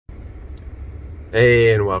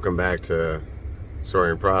Hey, and welcome back to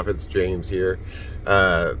Soaring Prophets. James here.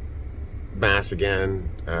 Mass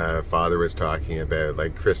again. Father was talking about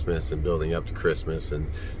like Christmas and building up to Christmas,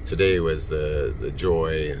 and today was the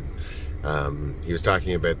joy, and he was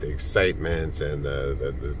talking about the excitement and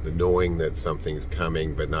the knowing that something's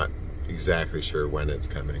coming, but not exactly sure when it's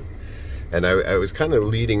coming. And I was kind of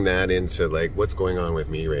leading that into like what's going on with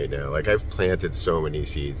me right now. Like I've planted so many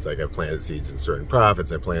seeds. Like I've planted seeds in Soaring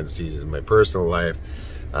Prophets. I planted seeds in my personal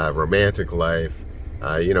life, romantic life.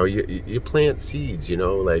 You plant seeds,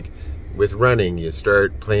 like with running, you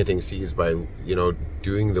start planting seeds by,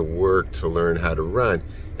 doing the work to learn how to run.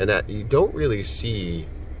 And that you don't really see,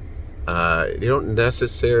 you don't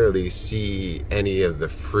necessarily see any of the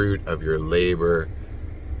fruit of your labor.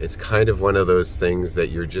 It's kind of one of those things that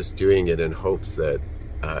you're just doing it in hopes that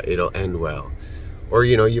it'll end well. Or,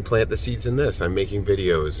 you plant the seeds in this. I'm making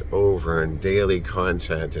videos over and daily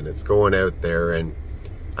content, and it's going out there, and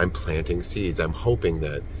I'm planting seeds. I'm hoping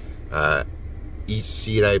that each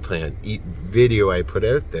seed I plant, each video I put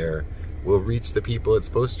out there will reach the people it's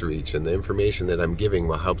supposed to reach, and the information that I'm giving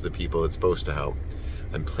will help the people it's supposed to help.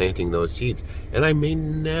 I'm planting those seeds, and I may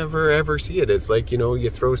never ever see it. It's like, you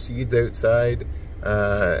throw seeds outside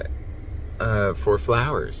for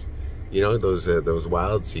flowers, those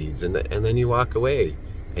wild seeds, and then you walk away,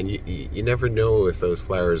 and you never know if those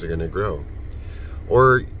flowers are going to grow.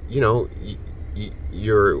 Or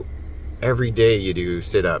you're every day you do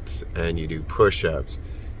sit-ups and you do push-ups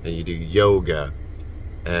and you do yoga,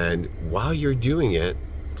 and while you're doing it,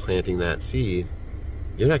 planting that seed,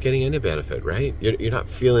 you're not getting any benefit, right? You're not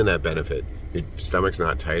feeling that benefit. Your stomach's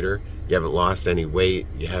not tighter, you haven't lost any weight,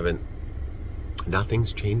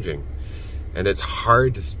 nothing's changing. And it's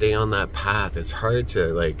hard to stay on that path. It's hard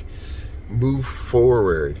to move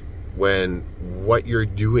forward when what you're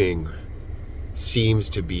doing seems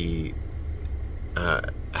to be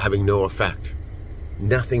having no effect.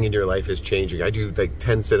 Nothing in your life is changing. I do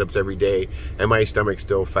 10 sit-ups every day and my stomach's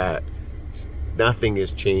still fat. Nothing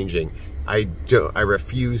is changing. I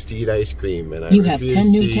refuse to eat ice cream, and you have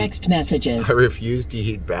 10 new text messages. I refuse to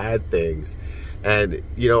eat bad things. And,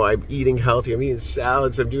 I'm eating healthy, I'm eating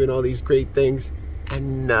salads, I'm doing all these great things,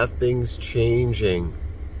 and nothing's changing.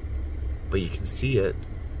 But you can see it.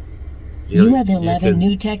 You have 11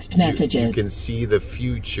 new text messages. You can see the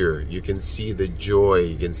future. You can see the joy.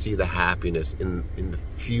 You can see the happiness in the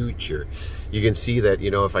future. You can see that,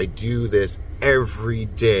 if I do this every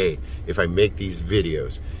day, if I make these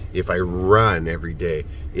videos, if I run every day,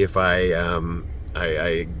 if I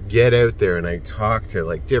get out there and I talk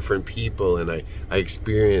to different people, and I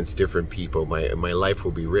experience different people, my life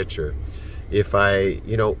will be richer. If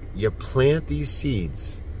you plant these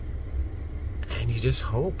seeds and you just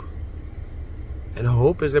hope. And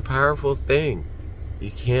hope is a powerful thing.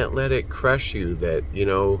 You can't let it crush you, that,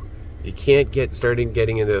 you can't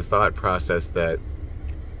getting into the thought process that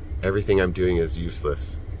everything I'm doing is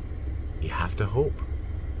useless. You have to hope.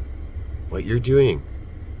 What you're doing,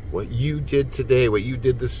 what you did today, what you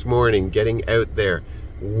did this morning, getting out there,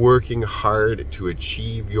 working hard to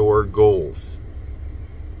achieve your goals,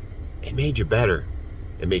 it made you better.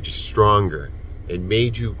 It made you stronger. It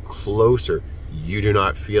made you closer. You do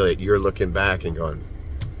not feel it. You're looking back and going,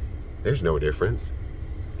 there's no difference.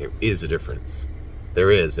 There is a difference. There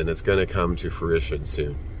is, and it's going to come to fruition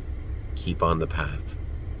soon. Keep on the path.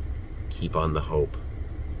 Keep on the hope.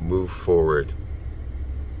 Move forward.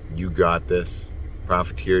 You got this.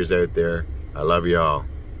 Profiteers out there, I love you all.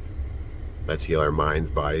 Let's heal our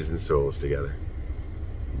minds, bodies, and souls together.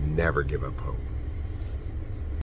 Never give up hope.